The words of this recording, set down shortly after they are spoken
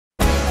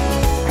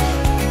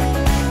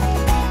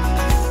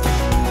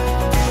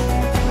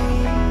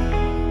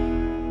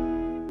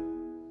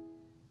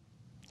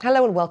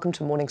Hello and welcome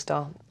to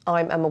Morningstar.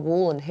 I'm Emma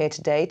Wall, and here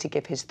today to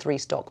give his 3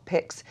 stock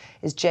picks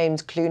is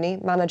James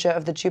Clunie, manager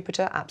of the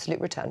Jupiter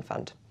Absolute Return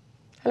Fund.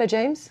 Hello,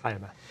 James. Hi,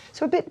 Emma.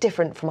 So a bit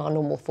different from our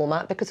normal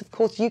format because, of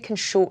course, you can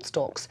short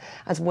stocks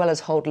as well as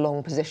hold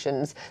long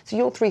positions. So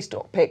your 3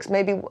 stock picks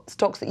may be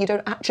stocks that you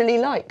don't actually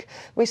like.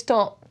 We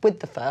start with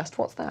the first.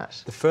 What's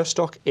that? The first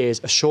stock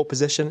is a short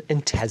position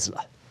in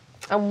Tesla.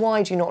 And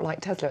why do you not like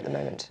Tesla at the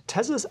moment?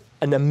 Tesla's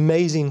an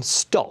amazing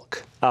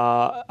stock.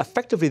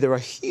 Effectively, there are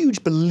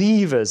huge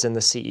believers in the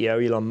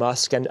CEO, Elon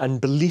Musk,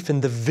 and belief in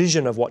the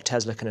vision of what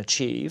Tesla can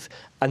achieve.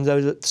 And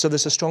so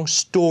there's a strong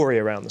story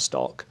around the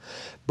stock.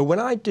 But when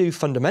I do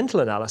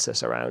fundamental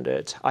analysis around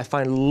it, I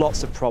find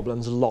lots of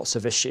problems, lots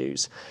of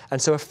issues. And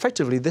so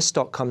effectively, this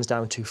stock comes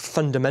down to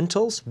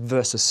fundamentals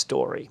versus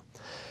story.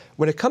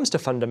 When it comes to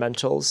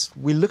fundamentals,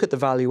 we look at the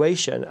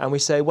valuation and we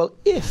say, well,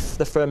 if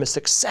the firm is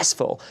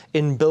successful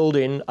in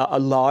building a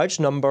large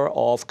number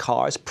of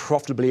cars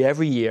profitably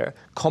every year,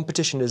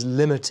 competition is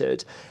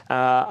limited,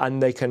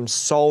 and they can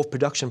solve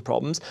production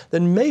problems,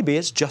 then maybe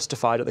it's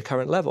justified at the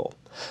current level.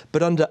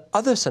 But under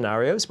other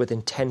scenarios with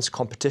intense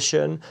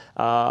competition,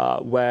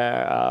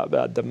 where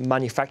the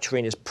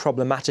manufacturing is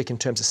problematic in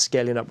terms of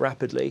scaling up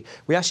rapidly,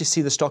 we actually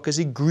see the stock as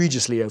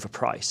egregiously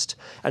overpriced.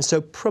 And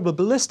so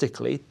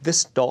probabilistically,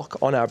 this stock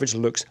on average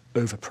looks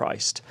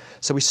overpriced.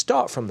 So we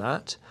start from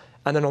that.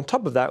 And then on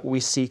top of that, we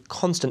see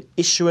constant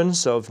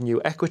issuance of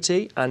new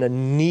equity and a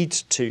need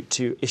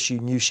to issue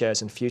new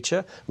shares in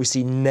future. We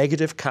see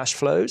negative cash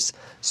flows,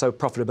 so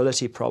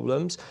profitability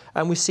problems.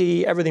 And we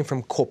see everything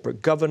from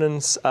corporate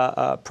governance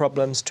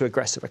problems to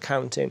aggressive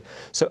accounting.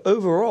 So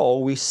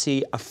overall, we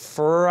see a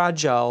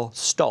fragile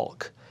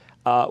stock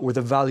with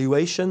a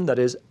valuation that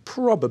is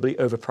probably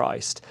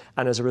overpriced.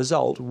 And as a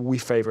result, we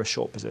favor a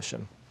short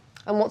position.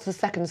 And what's the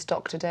second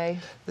stock today?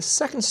 The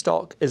second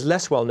stock is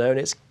less well known.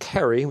 It's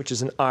Kerry, which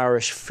is an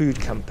Irish food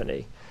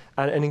company.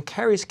 And in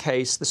Kerry's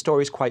case, the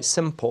story is quite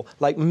simple.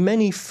 Like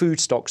many food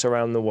stocks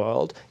around the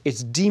world,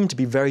 it's deemed to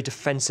be very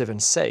defensive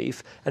and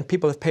safe, and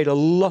people have paid a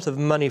lot of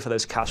money for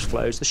those cash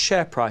flows. The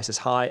share price is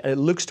high, and it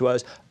looks to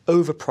us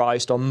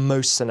overpriced on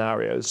most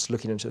scenarios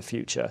looking into the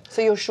future.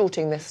 So you're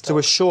shorting this stock? So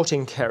we're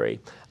shorting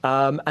Kerry.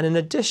 And in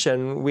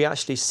addition, we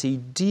actually see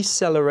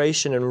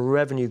deceleration in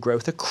revenue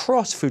growth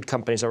across food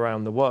companies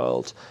around the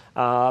world.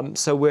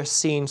 So we're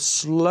seeing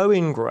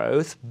slowing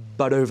growth,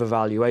 but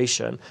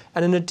overvaluation.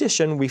 And in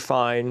addition, we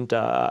find,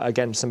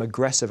 again, some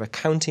aggressive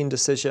accounting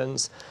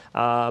decisions.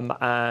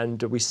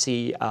 And we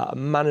see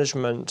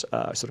management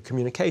sort of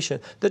communication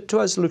that to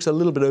us looks a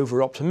little bit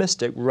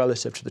over-optimistic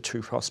relative to the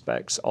true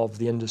prospects of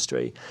the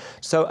industry.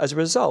 So as a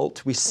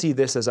result, we see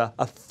this as a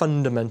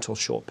fundamental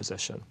short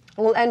position.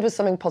 We'll end with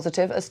something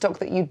positive, a stock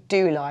that you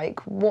do like.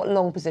 What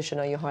long position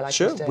are you highlighting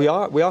Sure, today?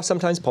 we are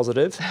sometimes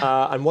positive.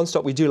 And one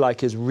stock we do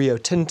like is Rio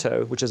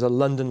Tinto, which is a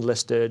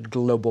London-listed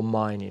global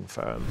mining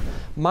firm.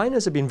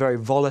 Miners have been very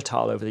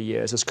volatile over the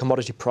years as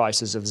commodity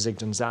prices have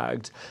zigged and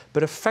zagged.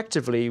 But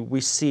effectively,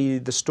 we see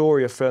the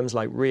story of firms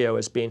like Rio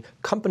as being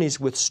companies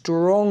with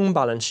strong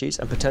balance sheets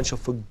and potential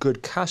for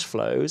good cash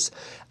flows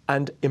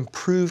and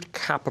improved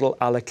capital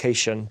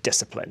allocation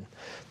discipline.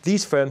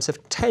 These firms have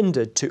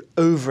tended to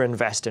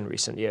overinvest in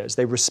recent years.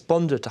 They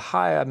responded to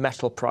higher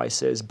metal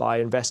prices by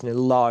investing in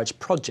large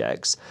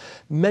projects.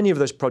 Many of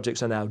those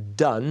projects are now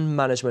done.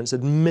 Management's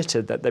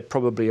admitted that they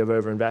probably have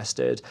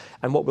overinvested.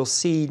 And what we'll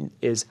see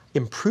is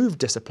improved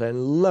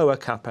discipline, lower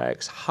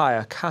capex,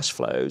 higher cash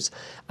flows.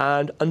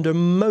 And under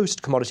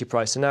most commodity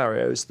price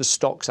scenarios, the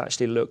stocks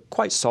actually look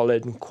quite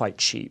solid and quite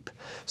cheap.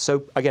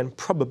 So again,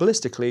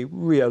 probabilistically,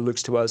 Rio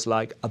looks to us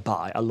like a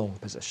buy, a long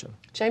position.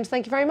 James,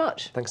 thank you very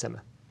much. Thanks,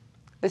 Emma.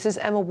 This is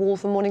Emma Wall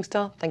from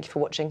Morningstar. Thank you for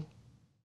watching.